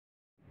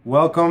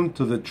Welcome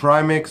to the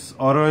Trimix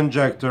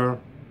Autoinjector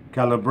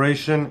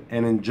calibration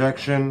and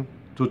injection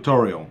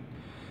tutorial.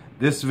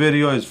 This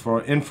video is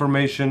for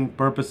information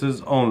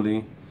purposes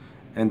only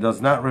and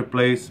does not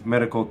replace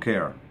medical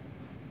care.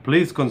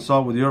 Please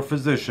consult with your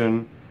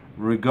physician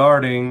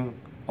regarding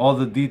all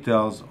the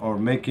details of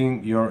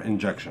making your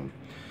injection.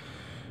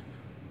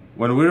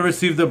 When we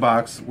receive the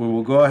box, we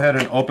will go ahead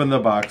and open the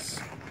box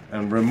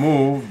and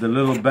remove the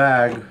little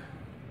bag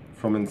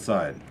from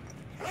inside.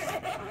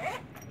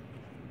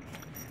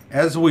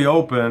 As we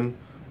open,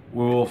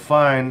 we will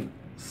find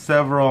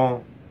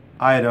several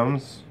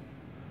items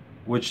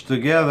which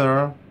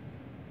together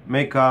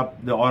make up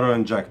the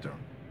auto-injector.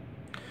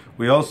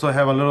 We also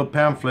have a little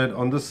pamphlet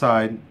on the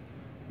side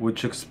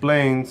which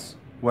explains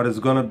what is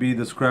going to be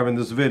described in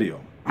this video.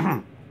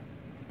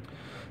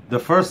 The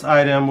first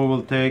item we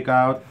will take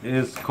out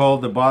is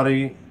called the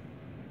body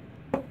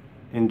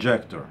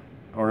injector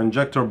or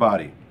injector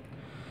body.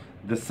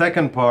 The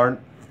second part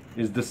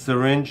is the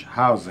syringe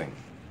housing.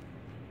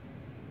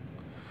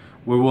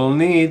 We will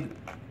need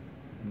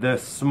the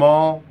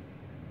small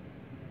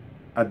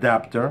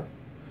adapter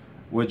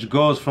which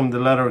goes from the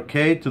letter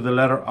K to the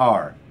letter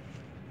R,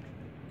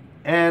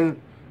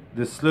 and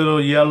this little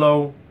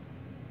yellow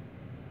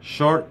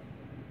short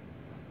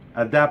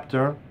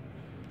adapter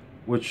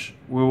which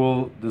we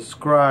will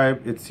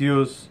describe its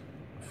use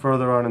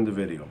further on in the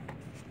video.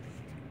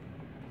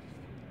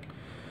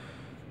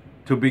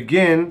 To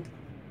begin,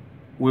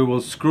 we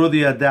will screw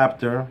the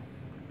adapter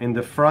in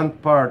the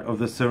front part of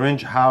the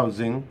syringe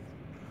housing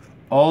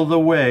all the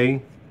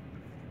way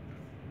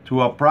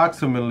to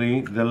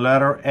approximately the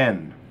letter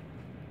N.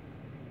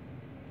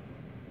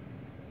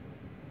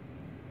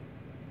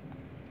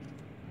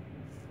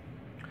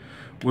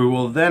 We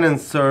will then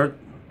insert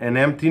an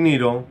empty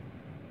needle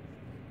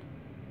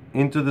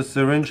into the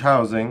syringe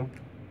housing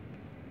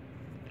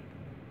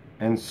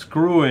and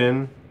screw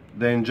in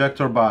the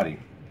injector body.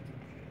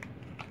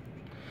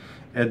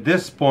 At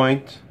this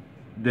point,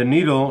 the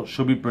needle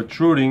should be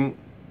protruding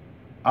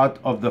out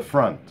of the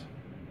front.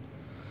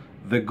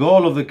 The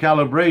goal of the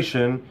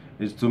calibration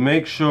is to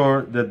make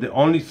sure that the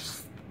only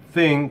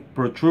thing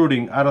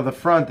protruding out of the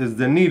front is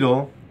the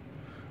needle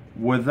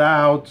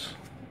without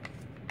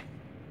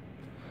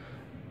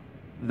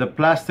the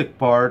plastic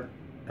part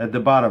at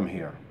the bottom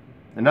here.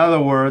 In other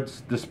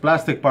words, this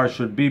plastic part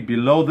should be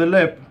below the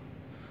lip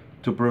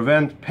to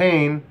prevent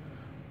pain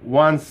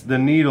once the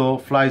needle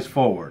flies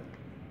forward.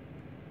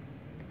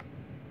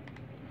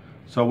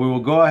 So we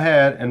will go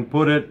ahead and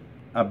put it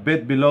a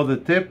bit below the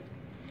tip,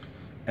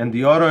 and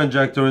the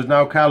auto-injector is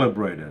now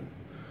calibrated.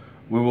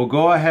 We will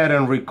go ahead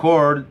and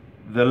record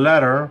the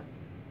letter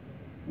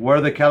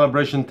where the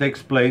calibration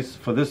takes place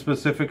for this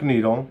specific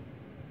needle,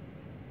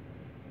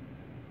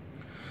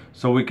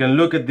 so we can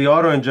look at the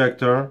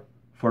auto-injector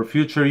for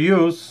future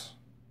use,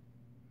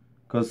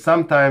 because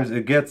sometimes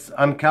it gets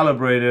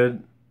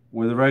uncalibrated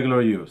with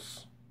regular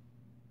use.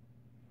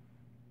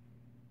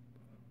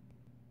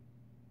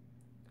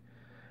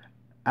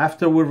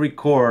 After we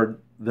record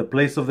the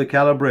place of the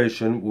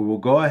calibration, we will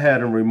go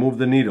ahead and remove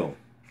the needle.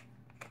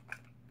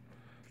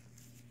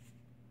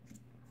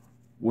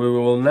 We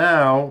will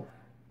now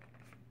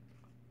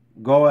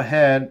go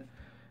ahead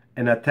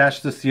and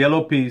attach this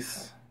yellow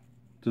piece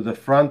to the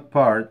front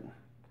part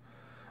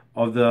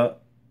of the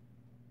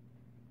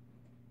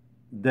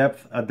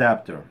depth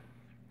adapter.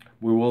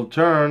 We will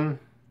turn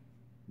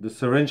the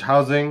syringe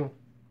housing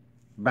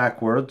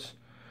backwards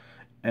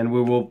and we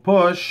will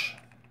push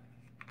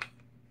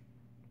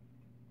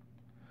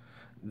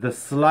the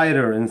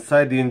slider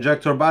inside the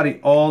injector body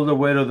all the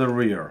way to the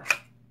rear.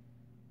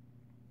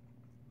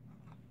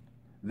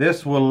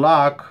 This will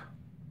lock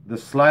the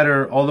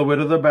slider all the way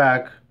to the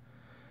back,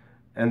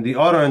 and the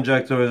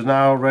auto-injector is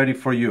now ready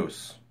for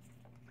use.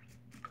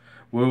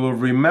 We will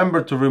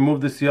remember to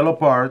remove this yellow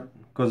part,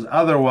 because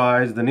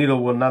otherwise the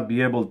needle will not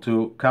be able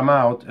to come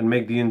out and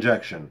make the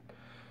injection.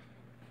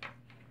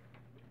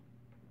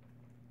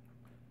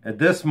 At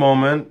this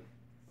moment,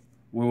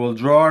 we will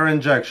draw our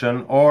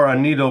injection or a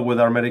needle with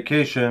our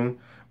medication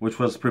which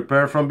was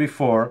prepared from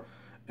before,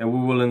 and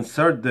we will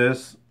insert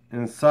this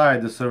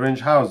inside the syringe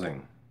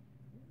housing.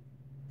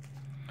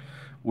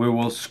 We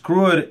will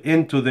screw it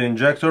into the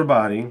injector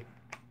body,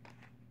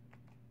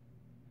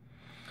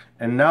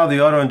 and now the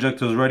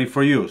auto-injector is ready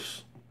for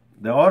use.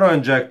 The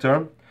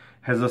auto-injector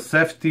has a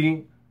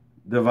safety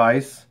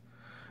device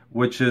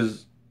which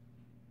is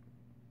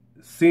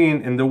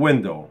seen in the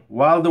window.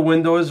 While the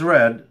window is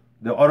red,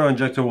 the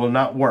auto-injector will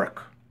not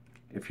work.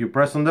 If you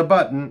press on the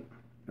button,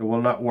 it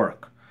will not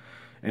work.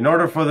 In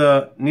order for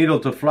the needle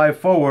to fly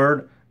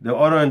forward, the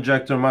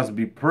auto-injector must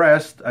be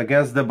pressed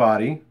against the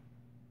body,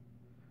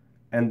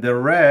 and the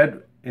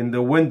red in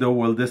the window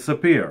will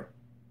disappear.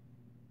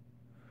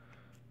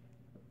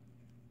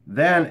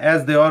 Then,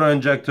 as the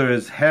auto-injector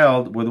is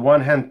held with one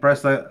hand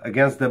pressed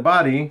against the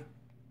body,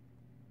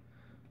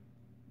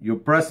 you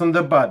press on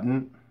the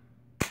button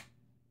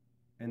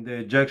and the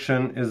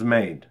ejection is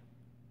made.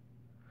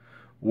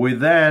 We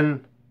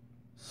then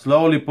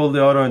slowly pull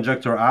the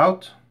auto-injector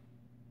out,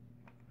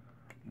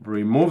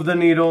 remove the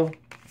needle,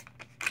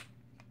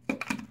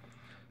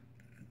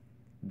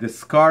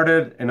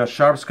 discarded in a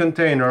sharps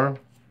container,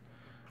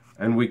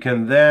 and we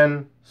can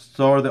then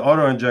store the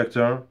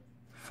auto-injector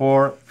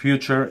for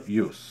future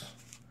use.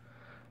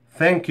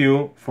 Thank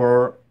you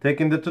for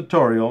taking the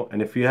tutorial,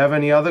 and if you have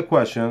any other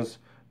questions,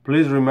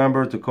 please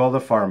remember to call the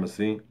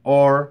pharmacy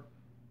or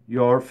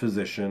your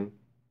physician